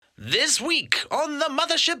This week on the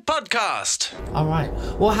Mothership Podcast. All right.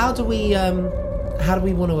 Well, how do we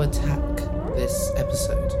want to attack this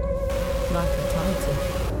episode? Like a title.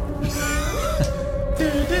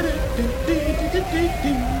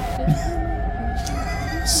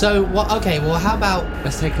 So what? Okay. Well, how about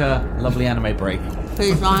Let's take a lovely anime break.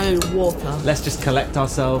 Please, I need water. Let's just collect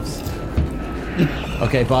ourselves.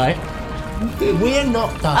 Okay, bye. we're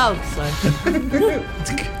not done? Oh, sorry.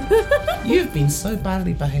 You've been so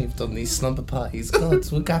badly behaved on these slumber parties. God,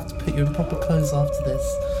 we're gonna have to put you in proper clothes after this.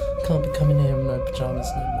 Can't be coming here in no pajamas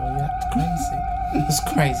no more. You act crazy. It's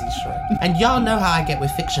crazy, Shrek. And y'all know how I get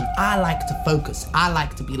with fiction. I like to focus. I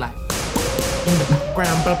like to be like in the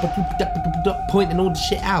background, pointing all the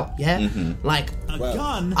shit out. Yeah, like a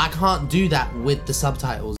gun. I can't do that with the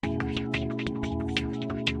subtitles.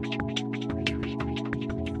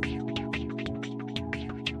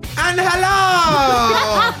 And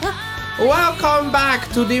hello! Welcome back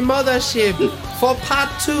to the Mothership for part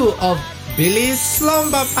 2 of Billy's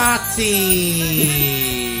Slumber Party.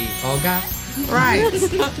 Okay? Right.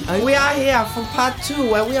 We are here for part 2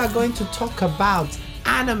 where we are going to talk about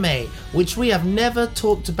anime, which we have never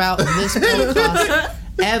talked about in this podcast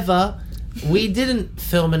ever. We didn't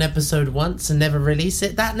film an episode once and never release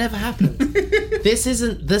it. That never happened. This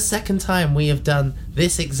isn't the second time we have done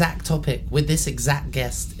this exact topic with this exact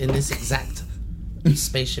guest in this exact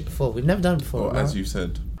spaceship before. We've never done it before. Or as you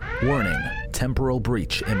said. Warning, temporal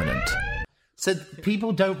breach imminent. So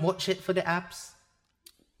people don't watch it for the abs?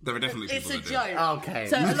 There are definitely It's people a that do. joke. Okay.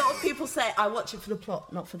 So a lot of people say, I watch it for the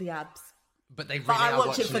plot, not for the abs. But they really But I are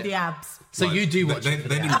watch it for watching the abs. So you do watch They it for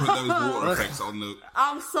the didn't abs. put those water effects on the...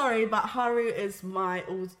 I'm sorry, but Haru is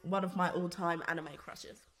one of my all-time anime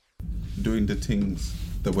crushes. Doing the things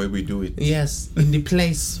the way we do it. Yes, in the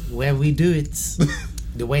place where we do it.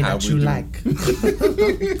 The way How that we you do. like.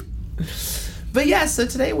 But yeah, so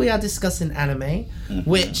today we are discussing anime,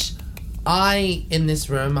 which in this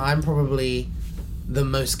room, I'm probably the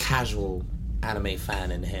most casual anime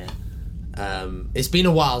fan in here. It's been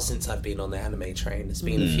a while since I've been on the anime train. It's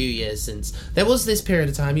been a few years since. There was this period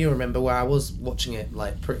of time, you remember, where I was watching it,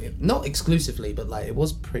 like, not exclusively, but, like, it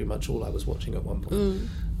was pretty much all I was watching at one point.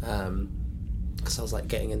 Because I was, like,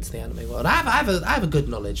 getting into the anime world. I have a good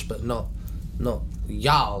knowledge, but not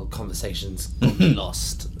y'all conversations got me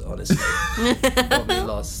lost, honestly. Got me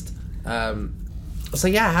lost. So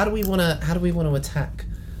yeah, how do we want to attack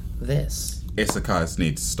this? Isekais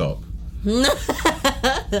need to stop.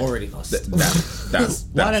 Already lost. That's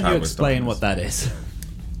Why don't how you we're explain stopping what this. that is?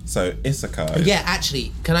 So, Isekai... Yeah,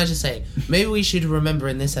 actually, can I just say, maybe we should remember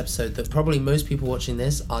in this episode that probably most people watching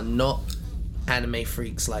this are not anime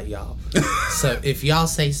freaks like y'all. So if y'all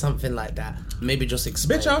say something like that, maybe just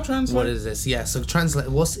explain. Bitch, I'll translate. What is this? Yeah, so translate.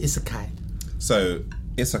 What's isekai? So,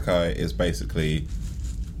 Isekai is basically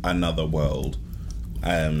another world.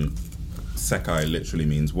 Sekai literally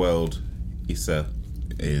means world. Ise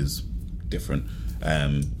is different.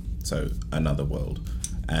 So, another world.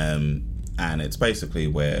 And it's basically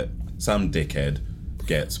where some dickhead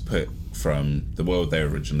gets put from the world they're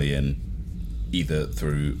originally in, either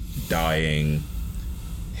through dying,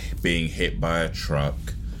 being hit by a truck,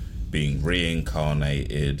 being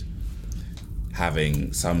reincarnated,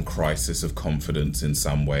 having some crisis of confidence in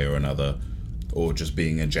some way or another, or just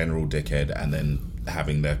being a general dickhead and then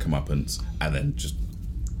having their comeuppance and then just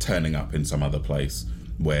turning up in some other place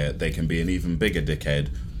where they can be an even bigger dickhead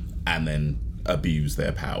and then abuse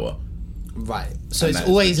their power. Right. So And it's that is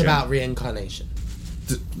always the about reincarnation,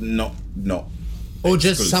 Not or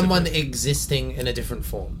just exclusively. someone existing in a different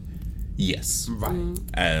form. Yes. Right.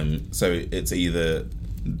 So it's either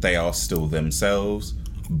they are still themselves,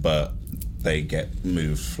 but they get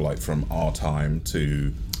moved like from our time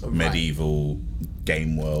to medieval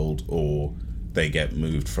game world, or they get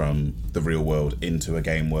moved from the real world into a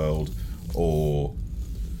game world, or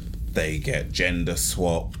they get gender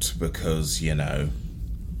swapped because,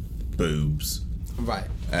 boobs. Right.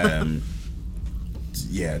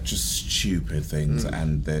 Yeah, just stupid things,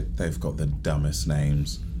 and they've got the dumbest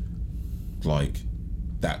names. Like,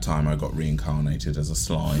 that time I got reincarnated as a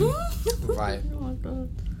slime. Right. Oh my god.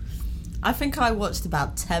 I think I watched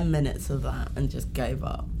about 10 minutes of that and just gave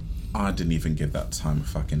up. I didn't even give that time a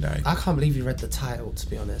fucking day. I can't believe you read the title, to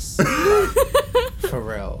be honest. Like, for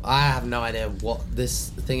real. I have no idea what this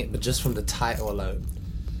thing, but just from the title alone,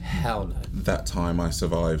 hell no. That time I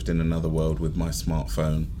survived in another world with my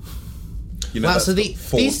smartphone. Wow, so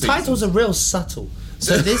these titles are real subtle.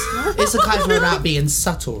 So this isekais are about being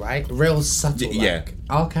subtle, right? Real subtle. Yeah.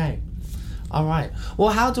 Okay. All right. Well,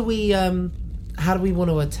 how do we want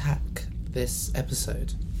to attack this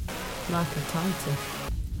episode? Like a title.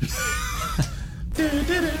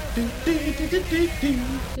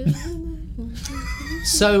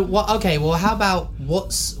 So what? Okay, well, how about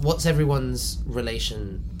what's everyone's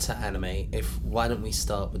relation to anime? Why don't we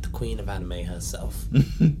start with the queen of anime herself,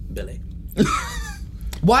 Billie?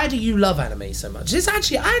 Why do you love anime so much?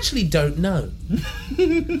 I actually don't know.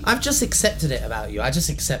 I've just accepted it about you. I just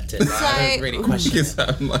accept it. I don't really question it.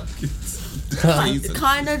 Sound like it's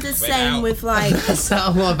Kind of the same with like. So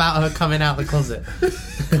what about her coming out the closet?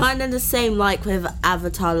 Kind of the same like with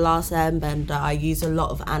Avatar: Last Airbender. I use a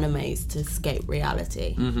lot of animes to escape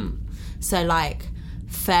reality. Mm-hmm. So like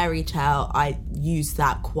Fairy Tale, I use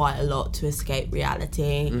that quite a lot to escape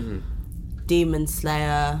reality. Mm-hmm. Demon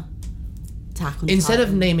Slayer, Attack on Instead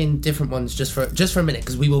Titan. of naming different ones just for a minute,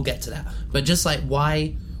 because we will get to that. But just like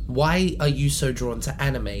why are you so drawn to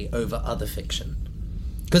anime over other fiction?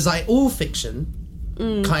 Because like all fiction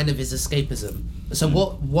kind of is escapism. So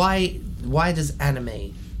why does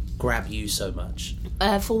anime grab you so much?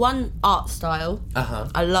 For one, art style. Uh-huh.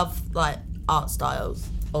 I love like art styles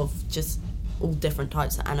of just all different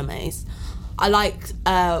types of animes. I like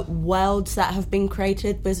worlds that have been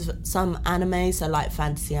created with some anime, so like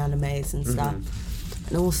fantasy animes and stuff.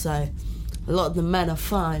 And also, a lot of the men are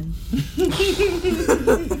fine.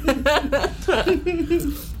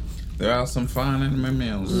 There are some fine anime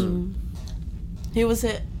meals. Who was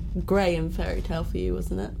it? Grey in Fairy Tale for you,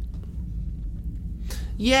 wasn't it?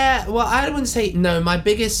 Yeah, well, I wouldn't say no. My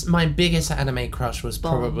biggest anime crush was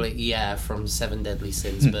probably from Seven Deadly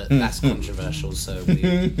Sins, but that's controversial, so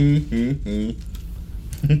we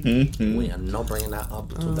are not bringing that up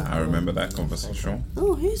to that. I remember that conversation.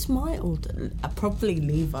 Oh, who's my older? Probably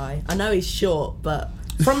Levi. I know he's short, but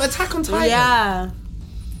From Attack on Titan. yeah,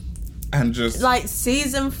 And just like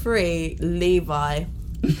season 3, Levi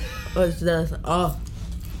was just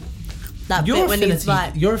that bit when he's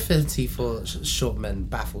like. Your affinity for short men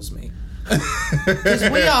baffles me. Because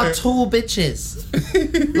we are tall bitches.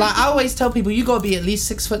 Like I always tell people, you gotta be at least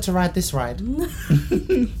 6 foot to ride this ride.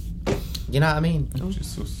 You know what I mean?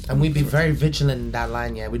 And we be very vigilant in that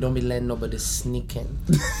line, yeah. We don't be letting nobody sneak in.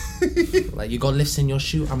 Like you got lifts in your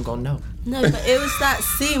shoe, I'm gonna know. No, but it was that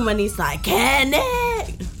scene when he's like,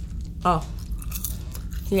 Kenny! Oh.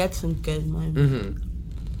 He had some good moments.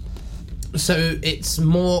 So it's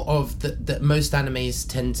more of that most animes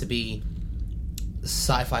tend to be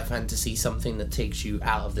sci-fi fantasy, something that takes you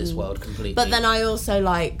out of this world completely. But then I also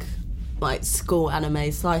like school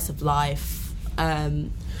anime, slice of life.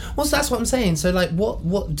 Well, so that's what I'm saying. So like,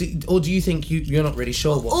 what do you think you're not really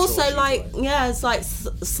sure what? Also, draws you like, to it? yeah, it's like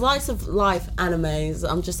slice of life animes.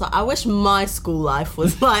 I'm just like, I wish my school life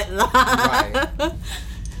was like that. Right.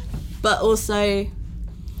 But also,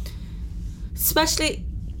 especially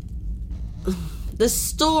the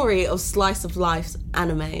story of slice of life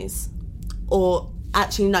animes, or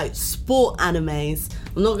actually no, sport animes.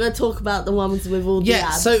 I'm not going to talk about the ones with all the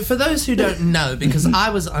abs. So for those who don't know, because I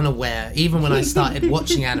was unaware even when I started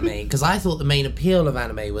watching anime, because I thought the main appeal of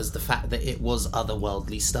anime was the fact that it was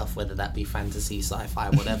otherworldly stuff, whether that be fantasy, sci-fi,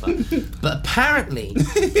 whatever. But apparently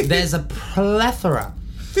there's a plethora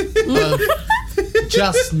of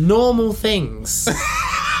just normal things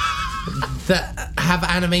that have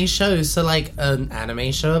anime shows. So like an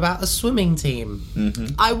anime show about a swimming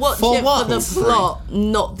team. I watch For it what? for the For plot,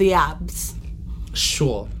 not the abs.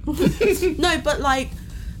 Sure. No, but like,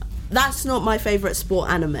 that's not my favourite sport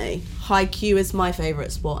anime. Haikyuu is my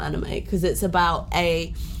favourite sport anime because it's about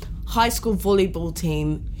a high school volleyball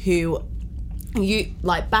team who,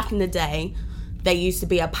 like back in the day, they used to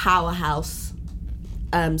be a powerhouse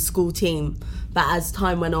school team, but as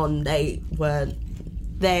time went on, their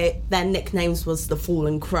nicknames was the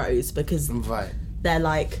Fallen Crows because Right. they're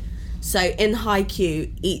like, so in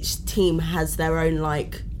Haikyuu, each team has their own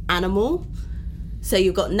like animal. So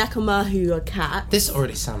you've got Nekoma, who are cats. This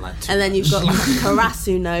already sounds like too And then you've got much.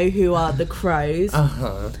 Karasuno, who are the crows.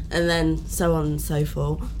 Uh-huh. And then so on and so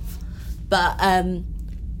forth. But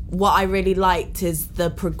what I really liked is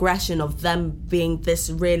the progression of them being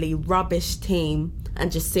this really rubbish team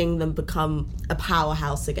and just seeing them become a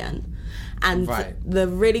powerhouse again. And Right. the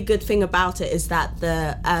really good thing about it is that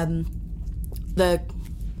the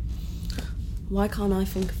why can't I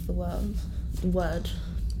think of the word?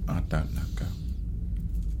 I don't know, girl.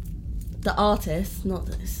 The artist, not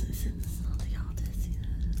this. It's not the artist.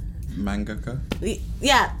 Mangaka?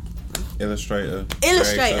 Yeah, Illustrator?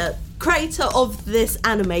 creator of this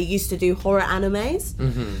anime used to do horror animes.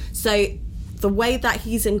 So the way that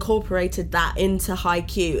he's incorporated that into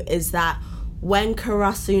Haikyuu is that when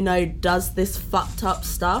Karasuno does this fucked up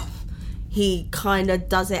stuff, he kind of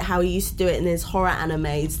does it how he used to do it in his horror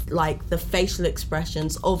animes, like the facial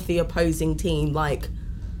expressions of the opposing team, like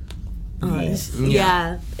It's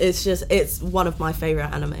one of my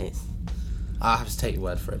favourite animes. I'll have to take your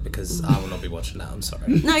word for it because I will not be watching that. I'm sorry.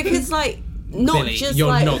 No, because like not Billy, just you're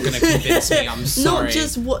like not going to convince me. I'm sorry. not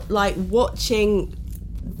just watching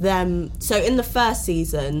them. So in the first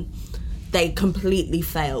season, they completely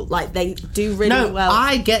fail. Like they do really well.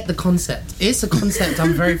 I get the concept. It's a concept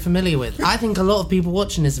I'm very familiar with. I think a lot of people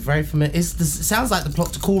watching this are very familiar. It sounds like the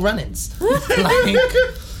plot to Cool Runnings. Like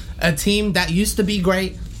a team that used to be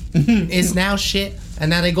great is now shit, and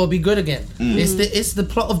now they gotta be good again. It's the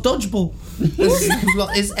plot of Dodgeball.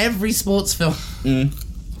 It's every sports film.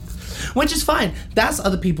 Which is fine. That's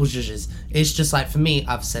other people's judges. It's just like, for me,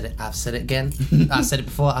 I've said it again. I've said it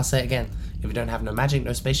before, I'll say it again. If you don't have no magic,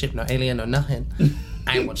 no spaceship, no alien, no nothing,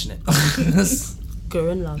 I ain't watching it.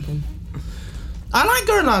 Gurren Lagann. I like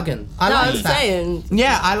Gurren Lagann. I'm saying.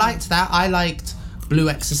 Yeah, I liked that. I liked Blue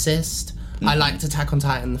Exorcist. I liked Attack on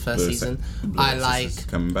Titan the first season. I like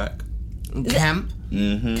coming back. Camp.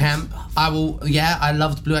 Camp. I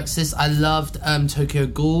loved Blue Exorcist. I loved Tokyo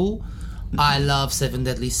Ghoul. I love Seven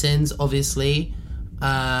Deadly Sins, obviously.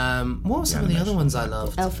 What were some of the other ones I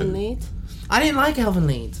loved? Elfen Lied. I didn't like Elfen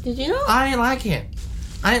Lied. Did you not? I didn't like it.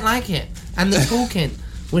 And the talking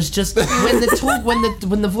was just when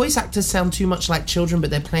the voice actors sound too much like children, but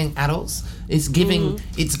they're playing adults. It's giving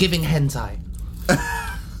hentai.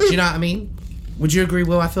 Do you know what I mean? Would you agree,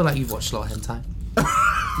 Will? I feel like you've watched a lot of hentai.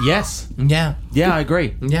 Yes. Yeah. Yeah, I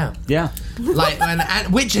agree. Yeah. Yeah. Like,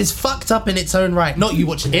 and which is fucked up in its own right. Not you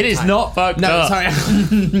watching It is not fucked No, up. sorry.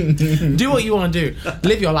 Do what you want to do.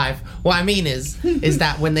 Live your life. What I mean is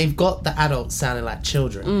that when they've got the adults sounding like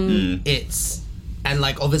children, it's... And,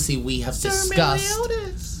 like, obviously we have discussed...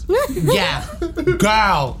 Yeah.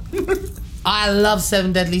 Girl. I love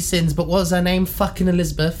Seven Deadly Sins, but what was her name? Fucking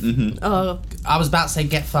Elizabeth. Oh. I was about to say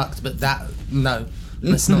get fucked, but that... No.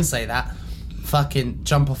 Let's not say that. Fucking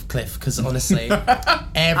jump off a cliff, because honestly, every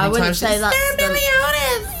I wouldn't time say that's To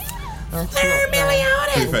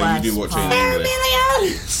be fair, you do watch it in English.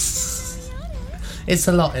 It's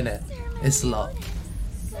a lot in it. It's a lot.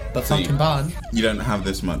 But So fucking barn You don't have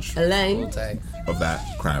this much all Elaine. day. of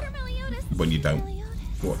that crap when you don't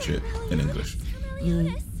watch it in English.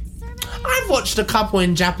 I've watched a couple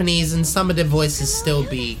in Japanese, and some of the voices still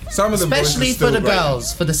be. Some of the voices especially still for the great.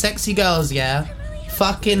 girls, for the sexy girls, yeah.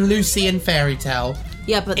 Fucking Lucy and Fairy Tale.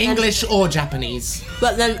 Yeah, but English or Japanese.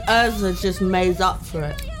 But then Urza just made up for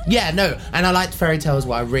it. Yeah, no, and I liked Fairy Tale as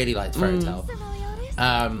well. I really liked Fairy Tale.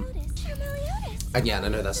 And yeah, and I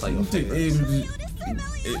know that's like your favorite.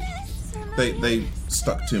 They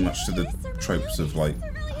stuck too much to the tropes of like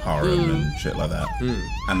harem and shit like that.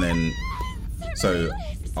 And then, so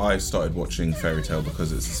I started watching Fairy Tale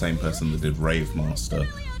because it's the same person that did Rave Master.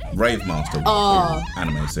 Rave Master was the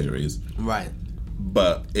anime series. Right.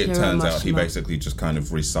 But it Hiro turns out he Mashima. basically just kind of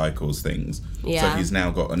recycles things. Yeah. So he's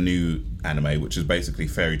now got a new anime, which is basically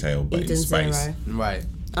Fairy Tale, but Eden in space. Zero. Right.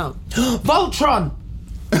 Oh. Voltron!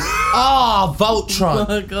 Oh, Voltron.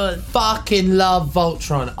 Oh, God. Fucking love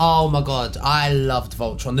Voltron. Oh my god, I loved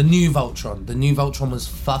Voltron. The new Voltron. The new Voltron was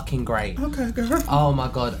fucking great. Okay, girl. Oh my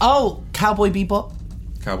god. Oh, Cowboy Bebop.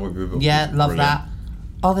 Cowboy Bebop. Yeah, love Brilliant. that.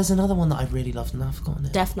 Oh, there's another one that I really loved and I've forgotten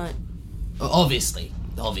it. Death Note. Obviously.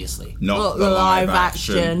 Not the the live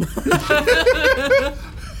action. Fuck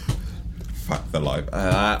the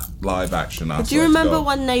live action. Do you remember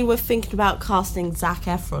when they were thinking about casting Zac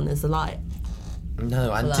Efron as the light?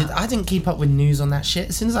 No, I that. didn't keep up with news on that shit.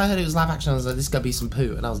 As soon as I heard it was live action, I was like, this is gonna be some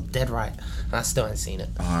poo, and I was dead right. And I still ain't seen it.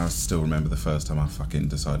 I still remember the first time I fucking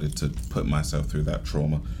decided to put myself through that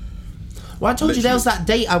trauma. Well, I told you there was Literally. that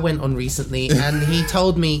date I went on recently, and he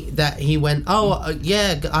told me that he went,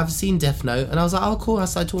 yeah, I've seen Death Note. And I was like, oh, cool, I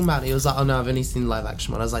started talking about it. He was like, oh, no, I've only seen the live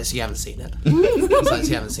action one. I was like, so you haven't seen it? I was like, so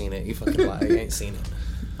you haven't seen it? You fucking lie, you ain't seen it.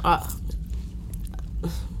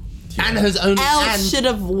 And has only... Elle should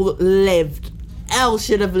have lived. Elle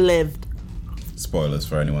should have lived. Spoilers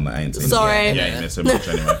for anyone that ain't seen Sorry. it. You ain't missing much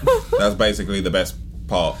anyway. That's basically the best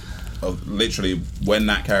part of literally when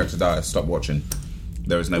that character dies, stop watching.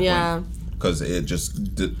 There is no point. Because it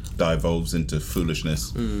just devolves into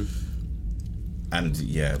foolishness. And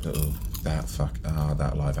yeah,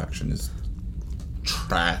 that live action is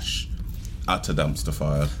trash. Utter dumpster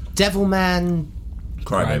fire. Devilman...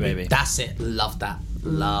 Crybaby. That's it. Loved that.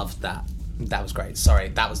 Loved that. That was great. Sorry,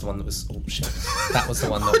 that was the one that was... Oh, shit. That was the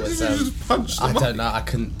one that was... Just punch I them don't know. I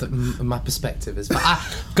couldn't... My perspective is...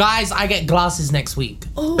 Guys, I get glasses next week.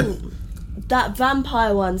 Oh, that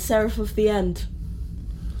vampire one, Seraph of the End.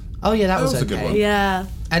 Oh, yeah, that was was a good okay. one. Yeah.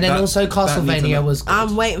 And then That- also that needs Castlevania a- was good.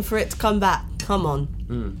 I'm waiting for it to come back. Come on.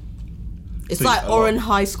 It's So like a lot- Oran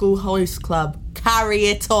High School Host Club. Carry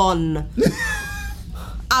it on.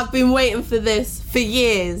 I've been waiting for this for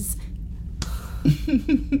years.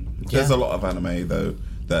 There's a lot of anime though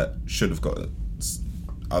that should have got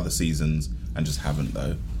other seasons and just haven't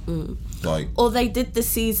though. Like, or they did the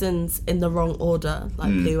seasons in the wrong order,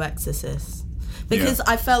 like Blue Exorcist. Because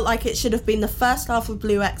I felt like it should have been the first half of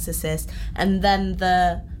Blue Exorcist and then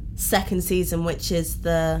the second season, which is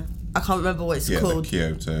I can't remember what it's called. The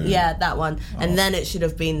Kyoto. Yeah, that one. And then it should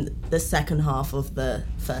have been the second half of the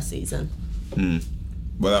first season.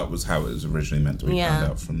 Well, that was how it was originally meant to be Yeah.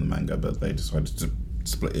 found out from the manga, but they decided to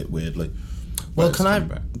split it weirdly. Well, But it's coming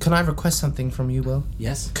back. can I request something from you, Will?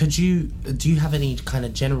 Yes. Do you have any kind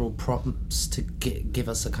of general prompts to give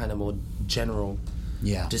us a kind of more general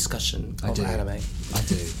discussion of anime? I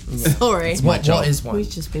do. Sorry. What is one? We've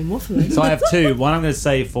just been waffling. So I have two. One I'm going to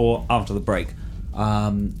say for after the break.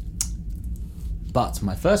 But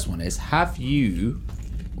my first one is, have you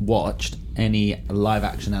watched any live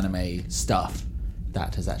action anime stuff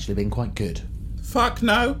that has actually been quite good? Fuck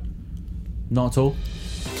no. Not at all?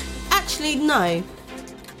 Actually, no.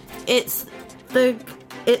 It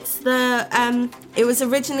was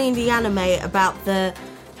originally the anime about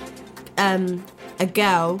a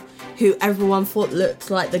girl who everyone thought looked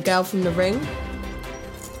like the girl from The Ring.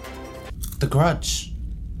 The Grudge.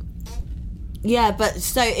 Yeah, but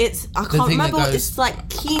so it's I can't thing that remember what goes- it's like.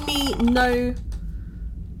 Kimi no,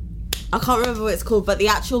 I can't remember what it's called, but the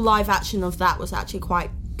actual live action of that was actually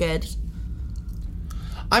quite good.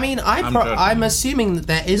 I mean, I'm I'm assuming that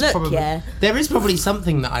there is Look, probably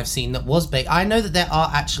something that I've seen that was big. I know that there are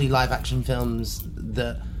actually live action films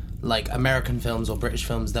that, like American films or British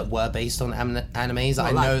films, that were based on animes.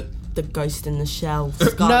 I know. The Ghost in the Shell. No,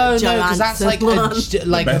 Scarlett because that's like Johansson.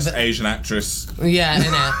 like Best Asian actress. yeah,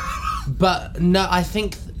 innit? But no, I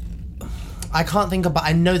think I can't think of, but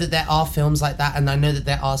I know that there are films like that, and I know that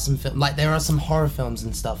there are some there are some horror films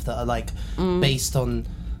and stuff that are like based on.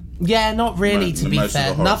 Yeah, not really. To be Most of the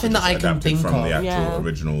fair, horrors nothing are that I just can adapted think from of. the actual Yeah.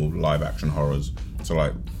 original live action horrors. So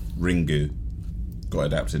like Ringu got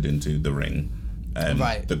adapted into The Ring.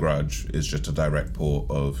 Right. The Grudge is just a direct port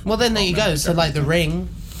of. Well, then there you go. Japanese So like The films. Ring.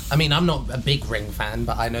 I mean, I'm not a big Ring fan,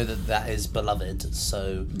 but I know that is beloved.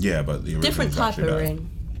 So Yeah, but the Different original's type of actually that. ring.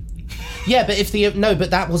 yeah, but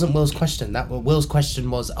but that wasn't Will's question. Will's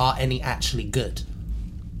question was, are any actually good?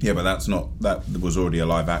 Yeah, but that was already a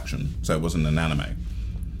live action, so it wasn't an anime.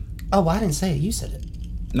 Oh, well, I didn't say it. You said it.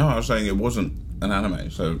 No, I was saying it wasn't an anime,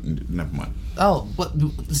 so never mind. Oh, what?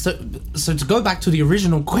 So to go back to the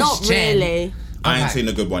original question. Not really. I ain't Okay. seen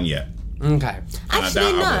a good one yet. Okay. Actually,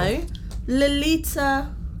 doubt I no.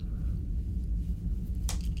 Lolita.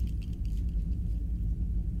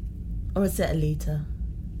 Or is it Alita?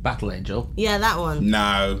 Battle Angel. Yeah, that one.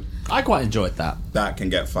 No, I quite enjoyed that. that can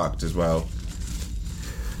get fucked as well.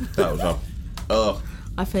 That was a. Ugh.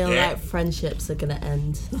 I feel Yeah. like friendships are gonna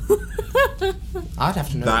end. I'd have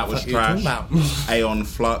to know That what was the fuck you're trash. talking about. Aeon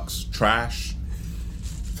Flux, trash.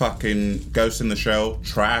 Fucking Ghost in the Shell,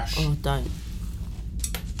 trash. Oh, don't.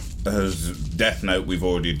 Death Note, we've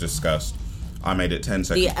already discussed. I made it 10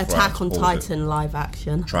 seconds. The before I had Attack to on pause it. Titan live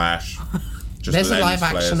action. Trash. Just There's a lens live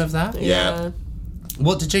action flares. of that? Yeah.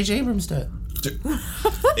 What did J.J. Abrams do? It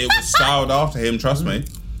was styled after him, trust me.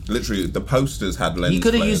 Literally, the posters had lens He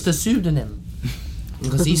could have flares. used a pseudonym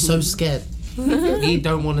because he's so scared. He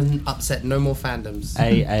don't want to upset no more fandoms.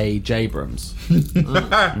 A.A. Jabrams.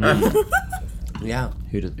 Yeah.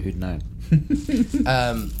 Who'd known?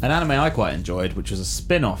 An anime I quite enjoyed, which was a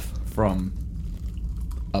spin-off from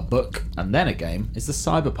a book and then a game, is the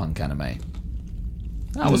Cyberpunk anime.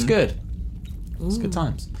 That was good. It was good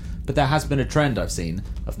times. But there has been a trend I've seen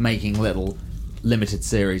of making little limited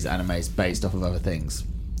series animes based off of other things.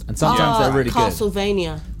 And sometimes they're really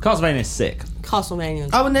Castlevania. good. Castlevania is sick. Castlevania.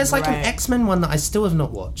 Oh, and there's like an Right. X-Men one that I still have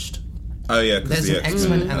not watched. Oh, yeah, because There's the an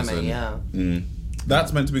X-Men has anime, an- yeah.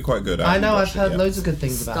 That's meant to be quite good. I haven't know, I've watched it heard yet. loads of good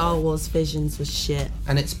things about Star it. Wars Visions was shit.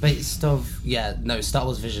 And it's based off, Star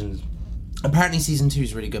Wars Vision. Apparently season 2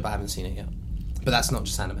 is really good, but I haven't seen it yet. But that's not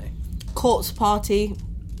just anime. Corpse Party,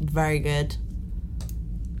 very good.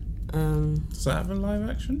 Does that have a live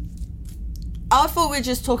action? I thought we were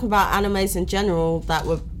just talking about animes in general that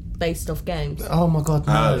were based off games. Oh my god,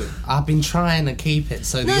 no. Oh. I've been trying to keep it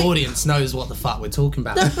so the No. audience knows what the fuck we're talking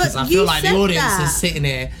about. No, but Because I you feel like the said audience that. is sitting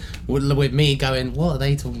here with me going, what are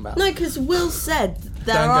they talking about? No, because Will said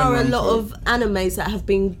there Don't are get a me lot wrong, of animes that have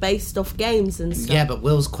been based off games and stuff. Yeah, but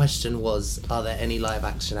Will's question was, are there any live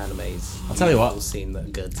action animes I'll tell you what. you've seen that are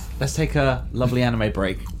good? Let's take a lovely anime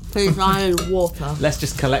break. Food, iron, water. Let's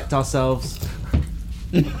just collect ourselves.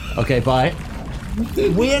 Okay, bye.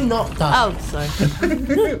 We're not done. Oh, sorry.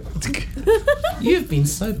 You've been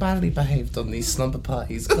so badly behaved on these slumber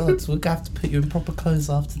parties. God, we're going to have to put you in proper clothes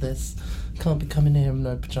after this. Can't be coming here in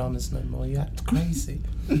no pyjamas no more. You act crazy.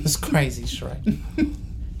 It's crazy, Shrek.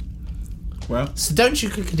 Well, So don't you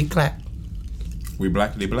clickety clack. we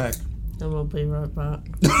blackity black. And we'll be right back.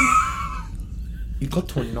 You got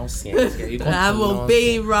to announce it. You got And to we'll announce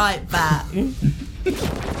be it. right back.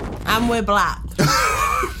 And we're black.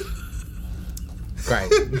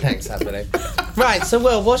 Great. Thanks, Abby. Right, so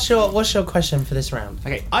Will, what's your question for this round?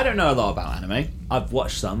 Okay, I don't know a lot about anime. I've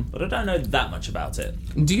watched some, but I don't know that much about it.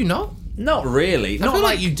 Do you not? Not really. I Not feel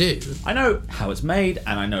like you do. I know how it's made,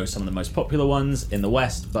 and I know some of the most popular ones in the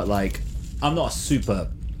West, but like, I'm not a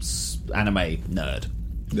super anime nerd.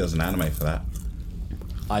 There's an anime for that.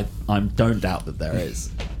 I don't doubt that there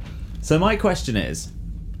is. So my question is,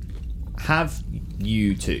 have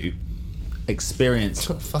you two experienced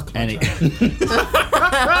Fuck my any... joke.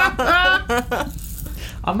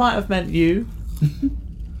 I might have meant you.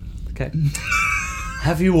 Okay.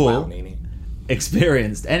 Have you all Wow, Nini.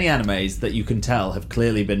 experienced any animes that you can tell have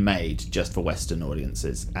clearly been made just for Western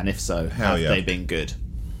audiences? And if so, Hell have yeah. they been good?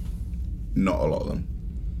 Not a lot of them.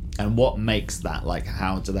 And what makes that? Like,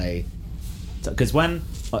 how do they... Because when...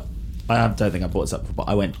 I don't think I brought this up, but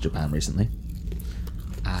I went to Japan recently.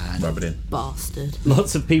 And Rub it in. Bastard.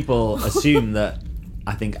 lots of people assume that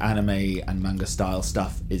I think anime and manga style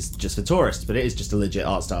stuff is just for tourists, but it is just a legit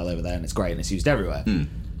art style over there, and it's great, and it's used everywhere.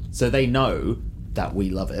 So they know that we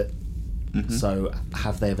love it. So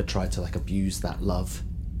have they ever tried to like abuse that love?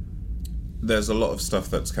 There's a lot of stuff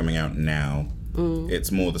that's coming out now.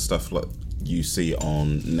 It's more the stuff like you see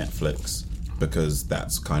on Netflix, because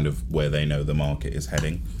that's kind of where they know the market is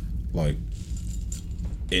heading. Like,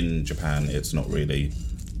 in Japan, it's not really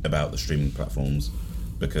about the streaming platforms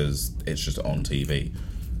because it's just on TV.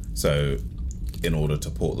 So in order to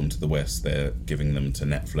port them to the West, they're giving them to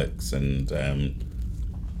Netflix and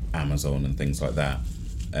Amazon and things like that.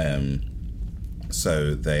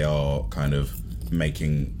 So they are kind of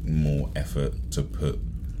making more effort to put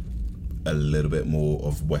a little bit more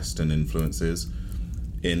of Western influences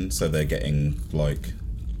in. So they're getting like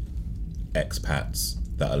expats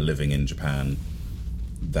that are living in Japan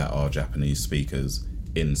that are Japanese speakers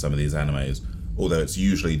in some of these animes, although it's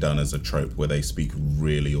usually done as a trope where they speak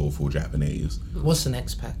really awful Japanese. What's an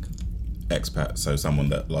expat? Expat, so someone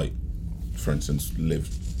that, like, for instance,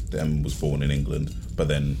 lived and was born in England but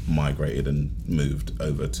then migrated and moved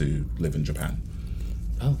over to live in Japan.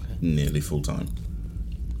 Okay. Nearly full time.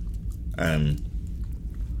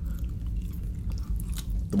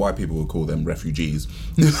 The white people would call them refugees.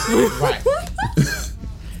 Right.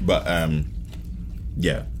 But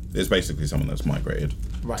yeah, it's basically someone that's migrated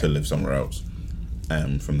to live somewhere else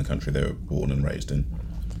from the country they were born and raised in.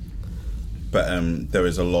 But there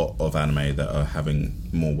is a lot of anime that are having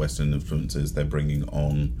more Western influences. They're bringing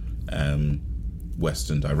on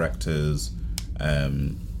Western directors,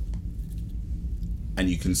 and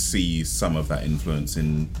you can see some of that influence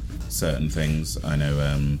in certain things. I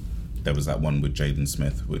know there was that one with Jaden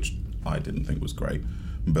Smith, which I didn't think was great,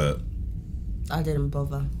 but I didn't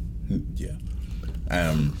bother. yeah.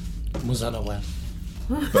 Was unaware.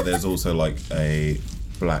 But there's also like a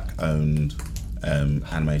black-owned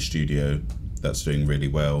anime studio that's doing really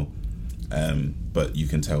well. But you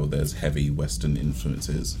can tell there's heavy Western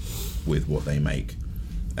influences with what they make.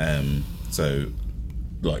 So,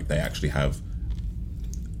 like, they actually have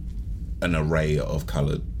an array of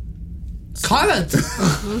coloured... Coloured?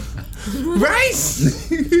 Race?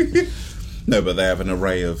 No, but they have an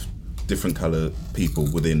array of different colour people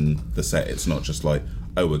within the set. It's not just like,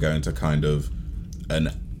 oh, we're going to kind of an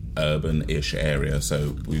urban-ish area,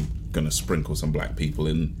 so we're going to sprinkle some black people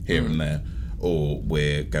in here and there, or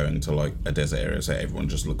we're going to like a desert area, so everyone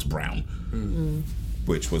just looks brown,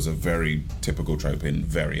 which was a very typical trope in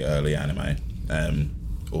very early anime,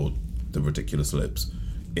 or the ridiculous lips,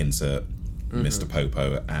 insert Mr.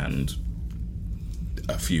 Popo and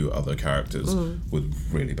a few other characters with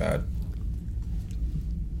really bad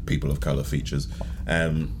people of colour features.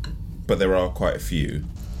 But there are quite a few.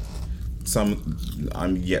 Some,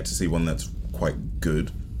 I'm yet to see one that's quite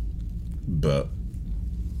good, but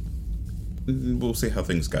we'll see how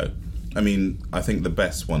things go. I mean, I think the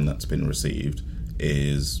best one that's been received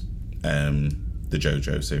is the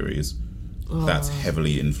JoJo series. That's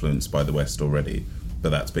heavily influenced by the West already, but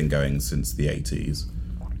that's been going since the 80s.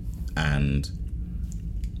 And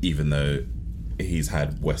even though he's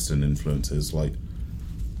had Western influences, like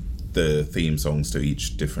the theme songs to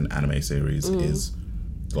each different anime series is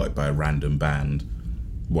like by a random band.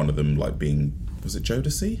 One of them like being, was it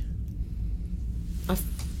Jodeci?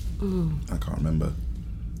 I can't remember.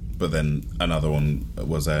 But then another one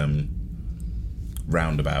was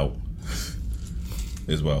Roundabout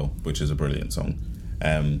as well, which is a brilliant song.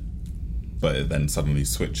 But it then suddenly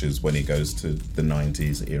switches when he goes to the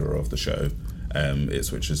 90s era of the show. It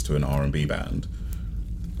switches to an R&B band.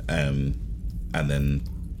 And then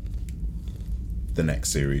the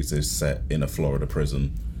next series is set in a Florida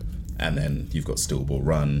prison. And then you've got Steel Ball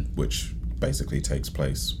Run, which basically takes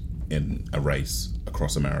place in a race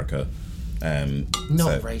across America.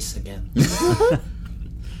 Race again.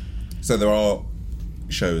 So there are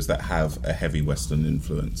shows that have a heavy Western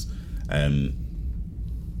influence,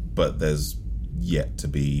 but there's yet to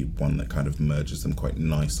be one that kind of merges them quite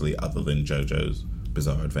nicely, other than JoJo's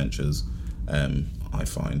Bizarre Adventures, I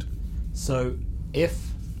find. So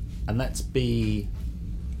and let's be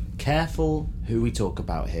careful who we talk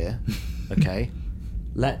about here, okay?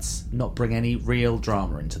 Let's not bring any real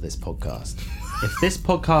drama into this podcast. If this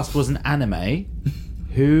podcast was an anime,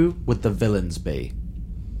 who would the villains be?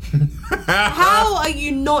 How are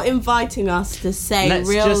you not inviting us to say Let's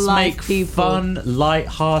real just life make people? fun,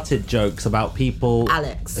 light-hearted jokes about people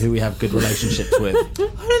Alex. who we have good relationships with.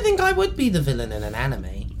 I don't think I would be the villain in an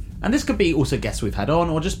anime. And this could be also guests we've had on,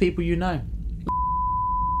 or just people you know.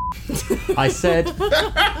 I said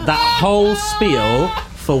that whole spiel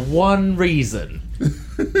for one reason,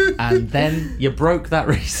 and then you broke that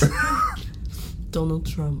reason. Donald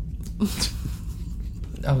Trump.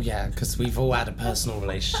 Oh yeah, because we've all had a personal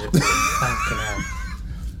relationship with him. Fucking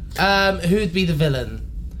hell. Who'd be the villain?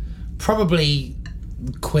 Probably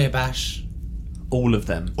Queer Bash. All of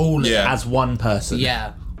them. All of Yeah. As one person.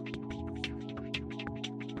 Yeah.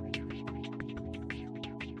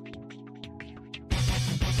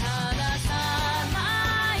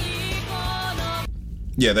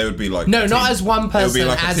 Yeah, they would be like... No, a not team- as one It would person, be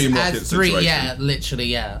like a Team Rocket as three. situation. Yeah, literally,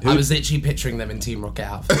 yeah. I was literally picturing them in Team Rocket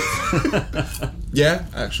outfits. Yeah,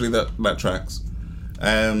 actually, that tracks.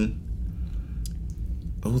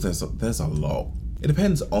 There's a lot. It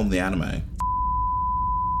depends on the anime.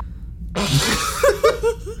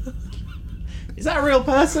 Is that a real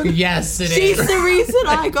person? Yes, it She's is. the reason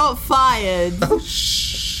I got fired. Oh,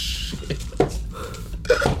 shh.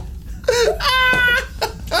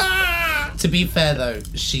 To be fair though,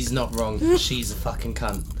 she's not wrong. She's a fucking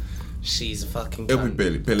cunt. She's a fucking cunt. It would be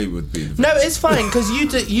Billy. Billy would be... No, it's fine because you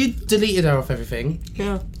deleted her off everything,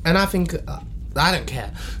 Yeah. and I think I don't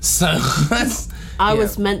care. So I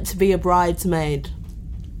was meant to be a bridesmaid.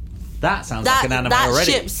 That sounds like an anime that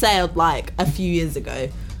already. ship sailed like a few years ago.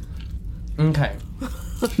 Okay.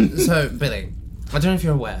 So, Billy, I don't know if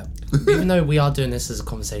you're aware, even though we are doing this as a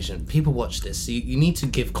conversation, people watch this, so you need to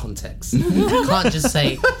give context. You can't just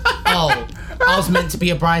say, oh, I was meant to be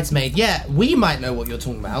a bridesmaid. Yeah, we might know what you're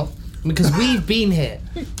talking about, because we've been here.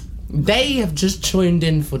 They have just tuned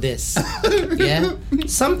in for this. Yeah?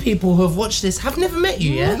 Some people who have watched this have never met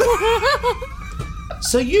you, yeah?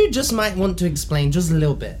 So you just might want to explain just a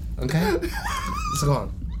little bit, okay? So go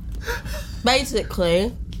on.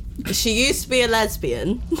 Basically, she used to be a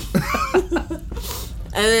lesbian.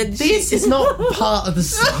 And then This is not part of the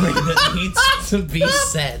story that needs to be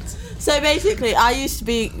said. So basically, I used to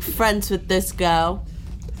be friends with this girl.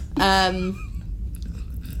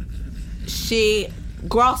 She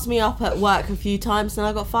grassed me up at work a few times and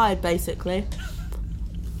I got fired, basically.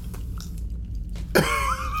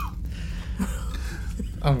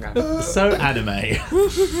 Okay. So anime.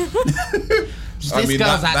 This I mean,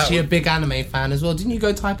 girl's that actually would- a big anime fan as well. Didn't you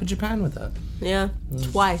go Taipei Japan with her? Yeah,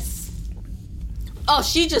 twice. Oh,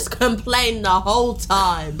 she just complained the whole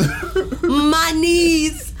time. My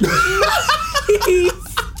knees. My knees.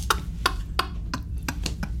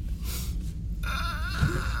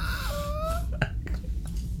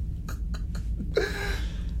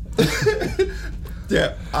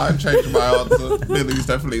 Yeah, I've changed my answer. Billy's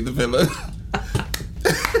definitely the villain.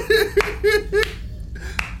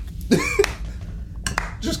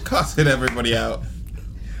 Just cutting everybody out.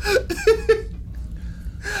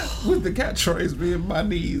 With the catchphrase being my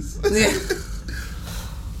knees.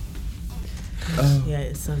 Yeah,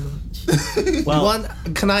 it's so much. Well,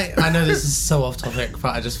 I know this is so off topic,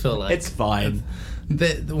 but I just feel like it's fine.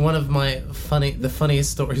 one of the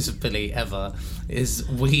funniest stories of Billy ever is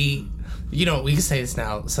we can say this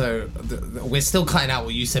now. So we're still cutting out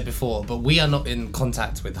what you said before, but we are not in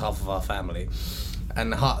contact with half of our family,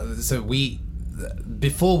 and so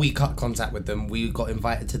before we cut contact with them, we got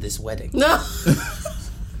invited to this wedding. No.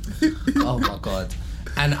 Oh my god.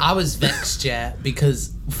 And I was vexed, yeah,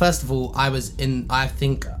 because first of all, I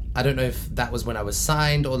think I don't know if that was when I was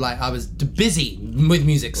signed or like I was busy with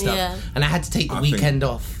music stuff, and I had to take the weekend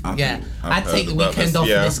off. I had to take the weekend off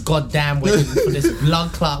for this goddamn wedding, for this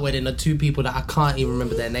blood clot wedding of 2 people that I can't even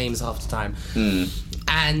remember their names half the time.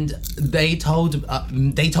 And they told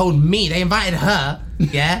me, they invited her,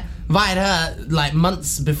 like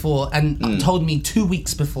months before, and told me 2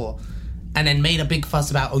 weeks before. And then made a big fuss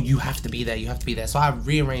about, you have to be there. So I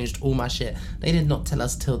rearranged all my shit. They did not tell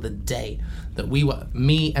us till the day that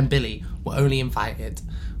me and Billy were only invited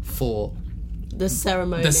for the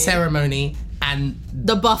ceremony and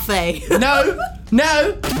the buffet. No, we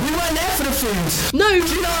weren't there for the food. No, do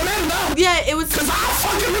you not remember? Yeah, it was because I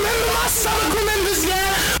fucking remember my stomach remembers.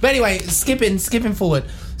 Yeah. But anyway, skipping forward.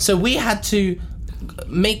 So we had to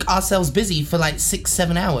make ourselves busy for like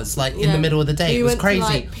 6-7 hours, like in the middle of the day. It was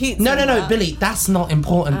crazy. No, Billy, that's not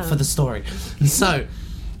important for the story. So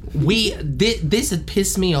this had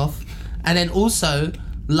pissed me off, and then also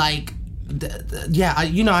like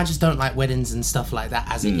I just don't like weddings and stuff like that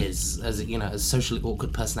as it is, as a socially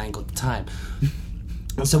awkward person. I ain't got the time.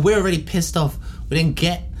 So we're already pissed off. We didn't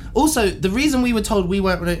get. Also, the reason we were told we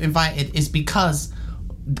weren't invited is because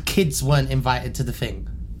the kids weren't invited to the thing.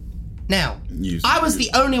 Now, I was the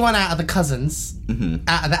only one out of the cousins,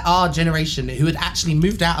 out of our generation, who had actually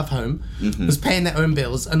moved out of home, was paying their own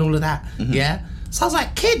bills and all of that, yeah? So I was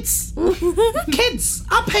like, kids,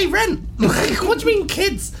 I pay rent. Like, what do you mean,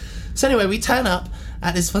 kids? So anyway, we turn up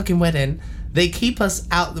at this fucking wedding. They keep us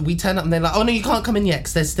out. We turn up and they're like, oh no, you can't come in yet,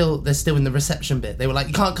 because they're still in the reception bit. They were like,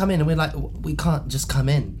 you can't come in. And we're like, we can't just come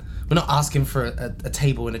in. We're not asking for a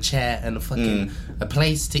table and a chair and a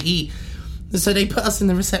place to eat. So they put us in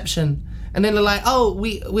the reception, and then they're like, "Oh,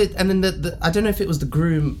 we," and then the I don't know if it was the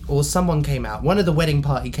groom or someone came out. One of the wedding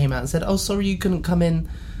party came out and said, "Oh, sorry, you couldn't come in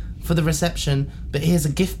for the reception, but here's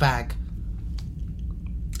a gift bag."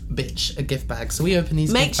 Bitch, a gift bag. So we open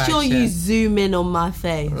these. Make gift sure bags, you zoom in on my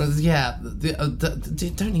face. Yeah,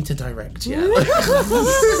 don't need to direct. Yeah,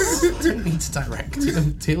 don't need to direct.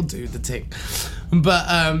 He'll do the tick.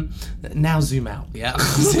 But now zoom out. Yeah,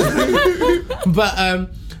 but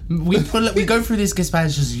we go through this gift bag,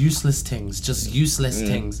 just useless things.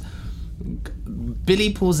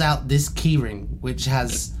 Billy pulls out this keyring, which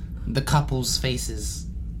has the couple's faces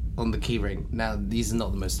on the keyring. Now, these are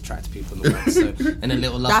not the most attractive people in the world, so in a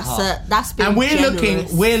little love heart. That's being and we're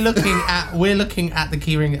generous. looking at the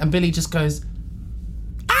keyring, and Billy just goes,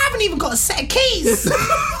 "I haven't even got a set of keys."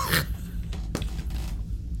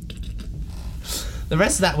 The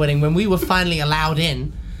rest of that wedding, when we were finally allowed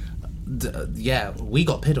in, we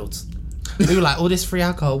got piddled. We were like, all this free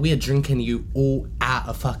alcohol, we are drinking you all out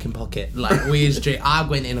of fucking pocket. Like, I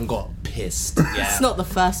went in and got pissed. Yeah. It's not the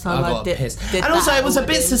first time I did pissed. And also, it was a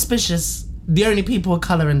bit suspicious. The only people of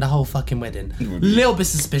colour in the whole fucking wedding. Little bit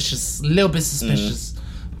suspicious. But,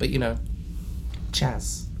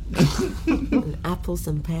 Chaz. And apples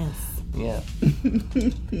and pears. Yeah.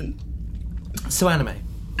 So, anime.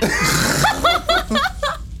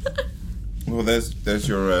 Well, there's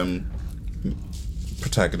your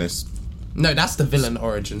protagonist. No, that's the villain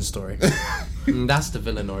origin story. That's the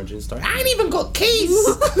villain origin story. I ain't even got keys.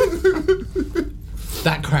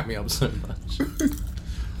 That cracked me up so much.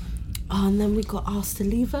 Oh, and then we got asked to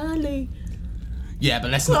leave early. Yeah, but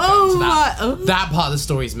let's not go into that. That part of the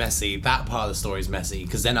story is messy.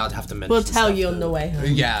 Because then I'd have to mention. We'll tell you on the way home.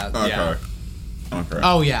 Yeah. Okay.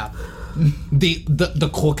 Oh yeah. The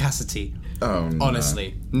caucasity. Oh no.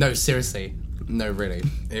 Honestly, no, seriously, no, really,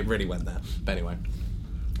 it really went there. But anyway,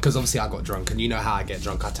 because obviously I got drunk, and you know how I get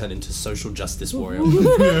drunk. I turn into social justice warrior.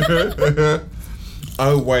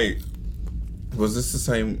 Oh wait, was this the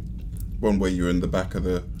same one where you were in the back of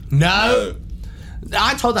the? No.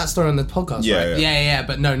 I told that story on the podcast, right? Yeah.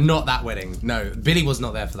 But no, not that wedding. No, Billy was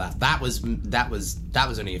not there for that. That was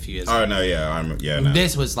only a few years ago. Oh no, yeah, no.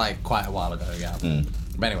 This was like quite a while ago, yeah.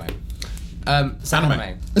 But anyway,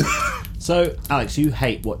 anime. So, Alex, you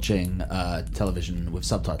hate watching television with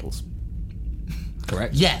subtitles,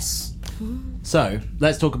 correct? Yes. So,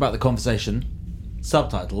 let's talk about the conversation.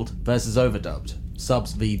 Subtitled versus overdubbed.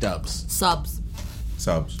 Subs v dubs. Subs.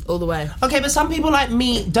 All the way. Okay, but some people like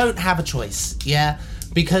me don't have a choice, yeah?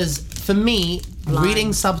 Because for me,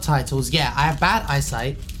 reading subtitles, I have bad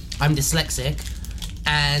eyesight, I'm dyslexic,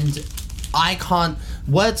 and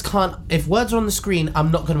if words are on the screen,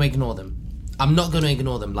 I'm not going to ignore them.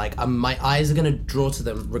 Like, my eyes are going to draw to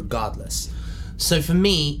them regardless. So for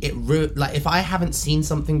me, if I haven't seen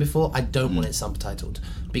something before, I don't want it subtitled.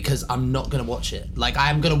 Because I'm not going to watch it. Like,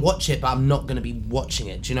 I'm going to watch it, but I'm not going to be watching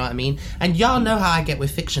it. Do you know what I mean? And y'all know how I get with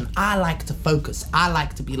fiction. I like to focus. I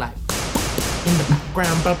like to be like... in the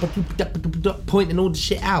background, pointing all the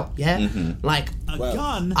shit out, yeah? Like,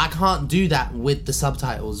 gun? I can't do that with the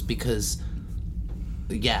subtitles because,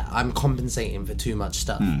 yeah, I'm compensating for too much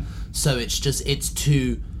stuff. So it's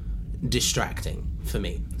too distracting for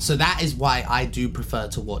me. So that is why I do prefer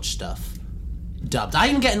to watch stuff dubbed. I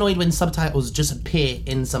even get annoyed when subtitles just appear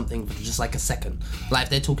in something for just like a second. Like if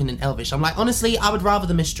they're talking in Elvish, I'm like, honestly, I would rather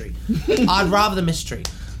the mystery. I'd rather the mystery.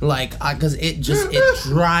 Like, because it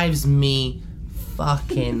drives me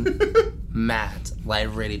fucking mad. Like, it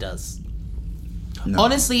really does. No.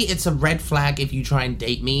 Honestly, it's a red flag if you try and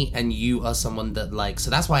date me and you are someone that like. So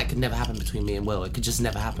that's why it could never happen between me and Will. It could just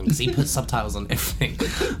never happen because he puts subtitles on everything.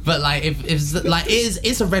 But like, if like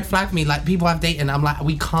it's a red flag for me. Like people I've dated, and I'm like,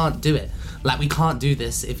 we can't do it. Like we can't do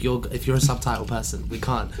this if you're a subtitle person. We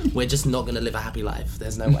can't. We're just not gonna live a happy life.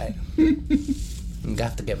 There's no way. You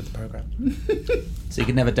have to get with the program. So you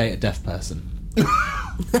can never date a deaf person.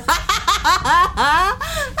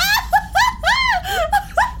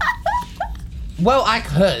 Well, I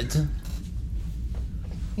could.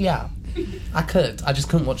 Yeah, I could. I just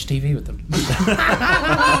couldn't watch TV with them.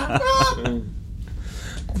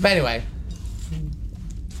 But anyway.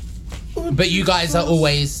 But you guys are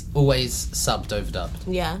always subbed over dubbed.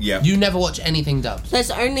 Yeah. You never watch anything dubbed. There's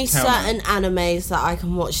only certain animes that I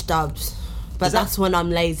can watch dubbed. But that's when I'm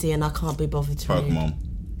lazy and I can't be bothered to read. Pokemon.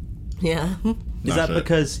 Yeah. Is that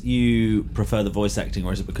because you prefer the voice acting,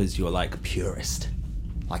 or is it because you're like a purist?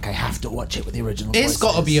 Like, I have to watch it with the original voices. It's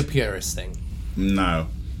got to be a purist thing. No.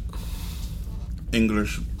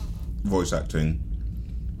 English voice acting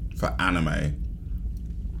for anime,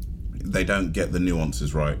 they don't get the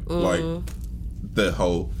nuances right. Like, the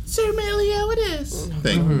whole, Sir Melio it is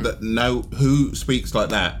thing. That who speaks like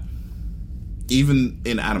that? Even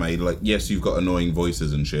in anime, like, yes, you've got annoying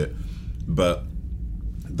voices and shit, but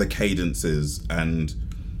the cadences and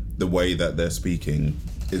the way that they're speaking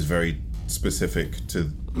is very specific to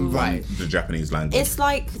the Japanese language. It's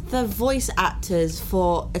like the voice actors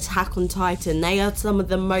for Attack on Titan. They are some of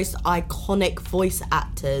the most iconic voice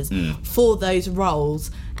actors for those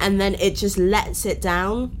roles, and then it just lets it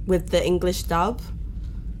down with the English dub.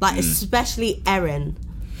 Like, especially Eren.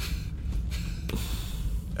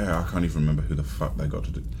 Yeah, I can't even remember who the fuck they got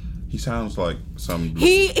to do. He sounds like some...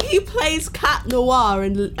 He plays Cat Noir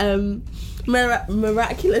in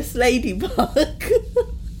Miraculous Ladybug.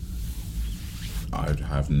 I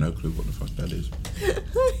have no clue what the fuck that is.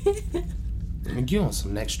 I mean, you on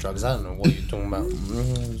some next drugs. I don't know what you're talking about.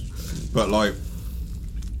 But, like,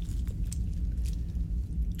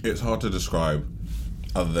 it's hard to describe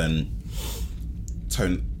other than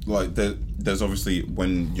tone. Like, there's obviously,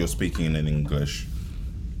 when you're speaking in English,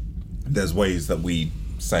 there's ways that we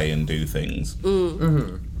say and do things.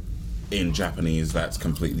 In Japanese, that's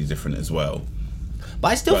completely different as well. But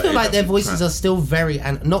I still feel like their voices are still very...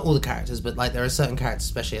 not all the characters, but like there are certain characters,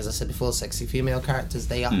 especially, as I said before, sexy female characters,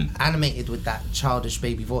 they are animated with that childish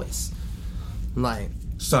baby voice. Like...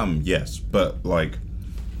 Some, yes, but like...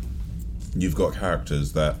 You've got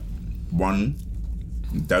characters that, one,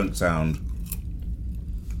 don't sound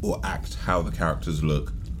or act how the characters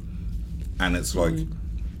look. And it's like...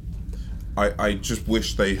 I just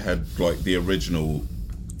wish they had, like, the original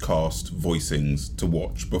cast voicings to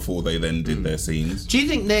watch before they then did their scenes. Do you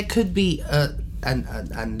think there could be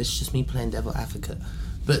and this is just me playing devil advocate,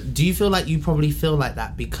 but do you feel like you probably feel like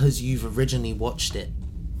that because you've originally watched it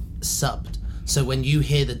subbed? So when you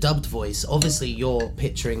hear the dubbed voice, obviously you're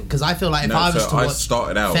picturing, because I feel like if I was to watch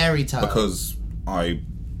started out Fairy Tail, because I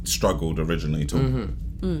struggled originally to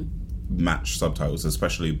match subtitles,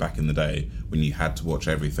 especially back in the day when you had to watch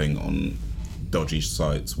everything on dodgy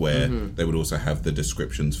sites where they would also have the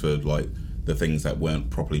descriptions for like the things that weren't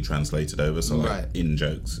properly translated over. So like in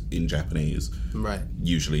jokes in Japanese,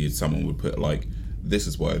 usually someone would put like, this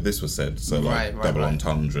is why this was said. So like double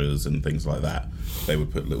entendres and things like that. They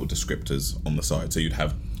would put little descriptors on the side. So you'd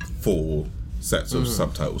have 4 sets of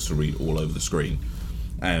subtitles to read all over the screen.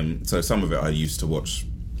 So some of it I used to watch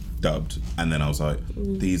dubbed, and then I was like,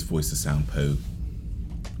 these voices sound poo.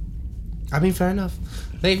 I mean, fair enough.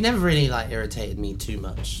 They've never really like irritated me too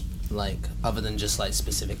much, like other than just like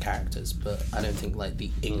specific characters. But I don't think like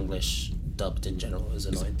the English dubbed in general is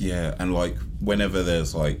annoying. Yeah, and like whenever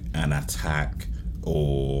there's like an attack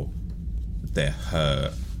or they're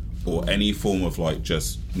hurt or any form of like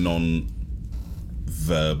just non-verbal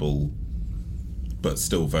but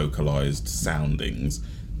still vocalized soundings,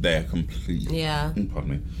 they're completely pardon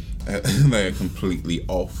me. They're completely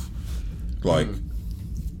off. Like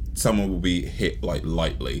someone will be hit like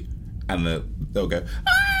lightly and they'll go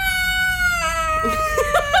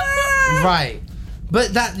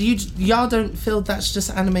But y'all don't feel that's just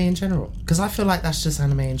anime in general? Because I feel like that's just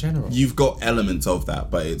anime in general. You've got elements of that,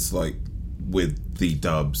 but it's like with the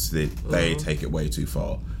dubs, they take it way too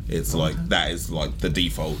far. It's like that is like the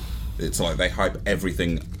default. It's like they hype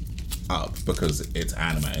everything up because it's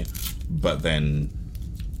anime, but then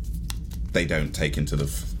they don't take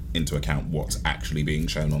into account what's actually being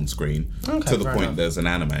shown on screen. Okay, to the point enough. there's an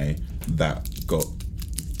anime that got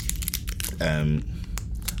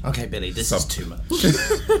Okay, Billy, this is too much.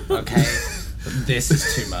 Okay, this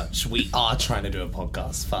is too much. We are trying to do a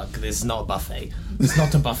podcast. Fuck, this is not a buffet. It's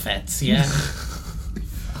not a buffet, yeah?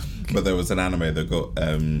 but there was an anime that got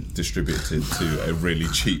distributed to a really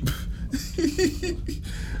cheap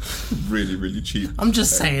really cheap. I'm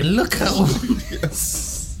just saying, look at all...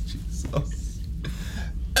 Yes. Jesus.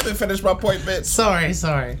 Let me finish my point, bitch.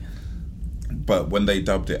 Sorry. But when they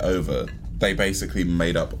dubbed it over, they basically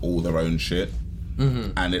made up all their own shit.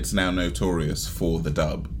 Mm-hmm. And it's now notorious for the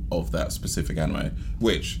dub of that specific anime,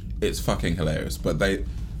 which it's fucking hilarious. But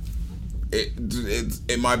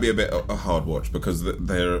it might be a bit a hard watch because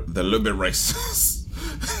they're a little bit racist,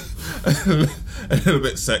 a little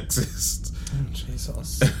bit sexist,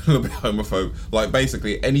 Jesus, a little bit homophobic. Like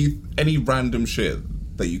basically any random shit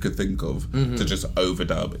that you could think of to just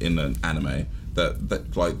overdub in an anime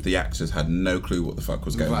that like the actors had no clue what the fuck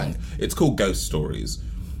was going on. It's called Ghost Stories,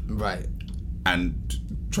 right? And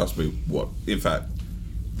trust me, in fact,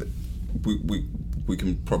 we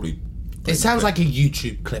can probably. It sounds like a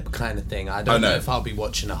YouTube clip kind of thing. I don't know if I'll be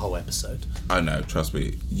watching a whole episode. I know, trust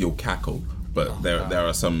me, you'll cackle. But there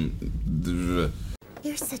are some.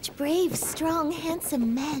 You're such brave, strong,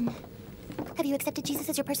 handsome men. Have you accepted Jesus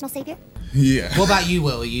as your personal savior? Yeah. What about you,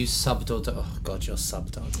 Will? Are you subbed or... Oh, God, you're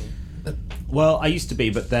subbed, aren't you? Well, I used to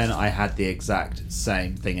be, but then I had the exact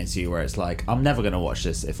same thing as you, where it's like, I'm never going to watch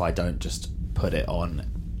this if I don't just put it on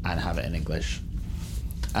and have it in English.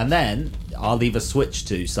 And then I'll either switch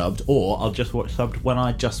to subbed, or I'll just watch subbed when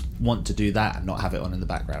I just want to do that and not have it on in the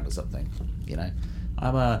background or something. You know,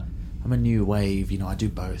 I'm a new wave. You know, I do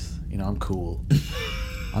both. You know, I'm cool.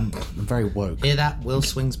 I'm very woke. Hear that? Will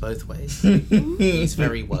swings both ways. He's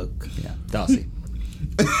very woke. Yeah, Darcy.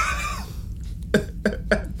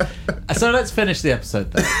 So let's finish the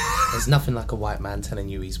episode then. There's nothing like a white man telling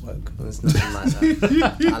you he's woke. There's nothing like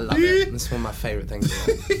that. I love it. It's one of my favourite things.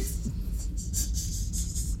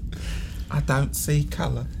 I don't see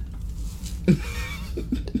colour.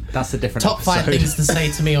 That's a different Top episode. 5 things to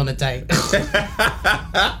say to me on a date.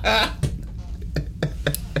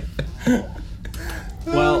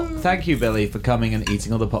 Well, thank you, Billy, for coming and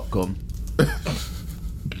eating all the popcorn.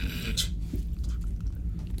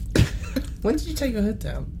 When did you take your hood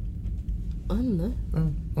down? I don't know.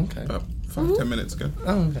 Oh, okay. About 5-10 minutes ago.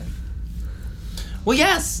 Oh, okay. Well,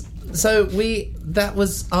 yes. So that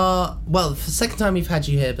was our, well, the second time we've had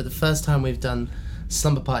you here, but the first time we've done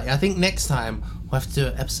Slumber Party. I think next time we'll have to do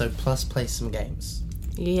an episode plus play some games.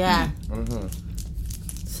 Yeah.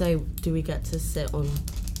 So, do we get to sit on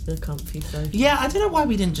the comfy sofa? Yeah, I don't know why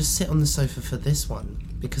we didn't just sit on the sofa for this one,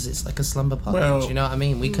 because it's like a slumber party. Well, do you know what I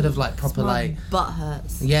mean? We could have like proper My butt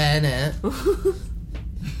hurts. yeah, innit?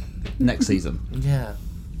 Next season. Yeah.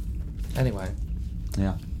 Anyway,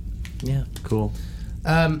 Yeah. yeah. Cool.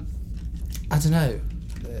 I don't know.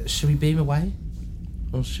 Should we beam away,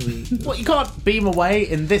 or should we? What, you can't beam away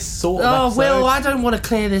in this sort of Oh, episode? Will, I don't want to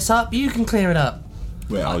clear this up. You can clear it up.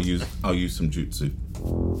 Wait, I'll use some jutsu.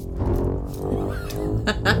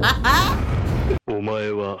 お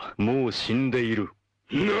前はもう死んでいる。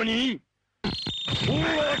何？お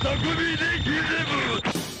は匠でギゼブ。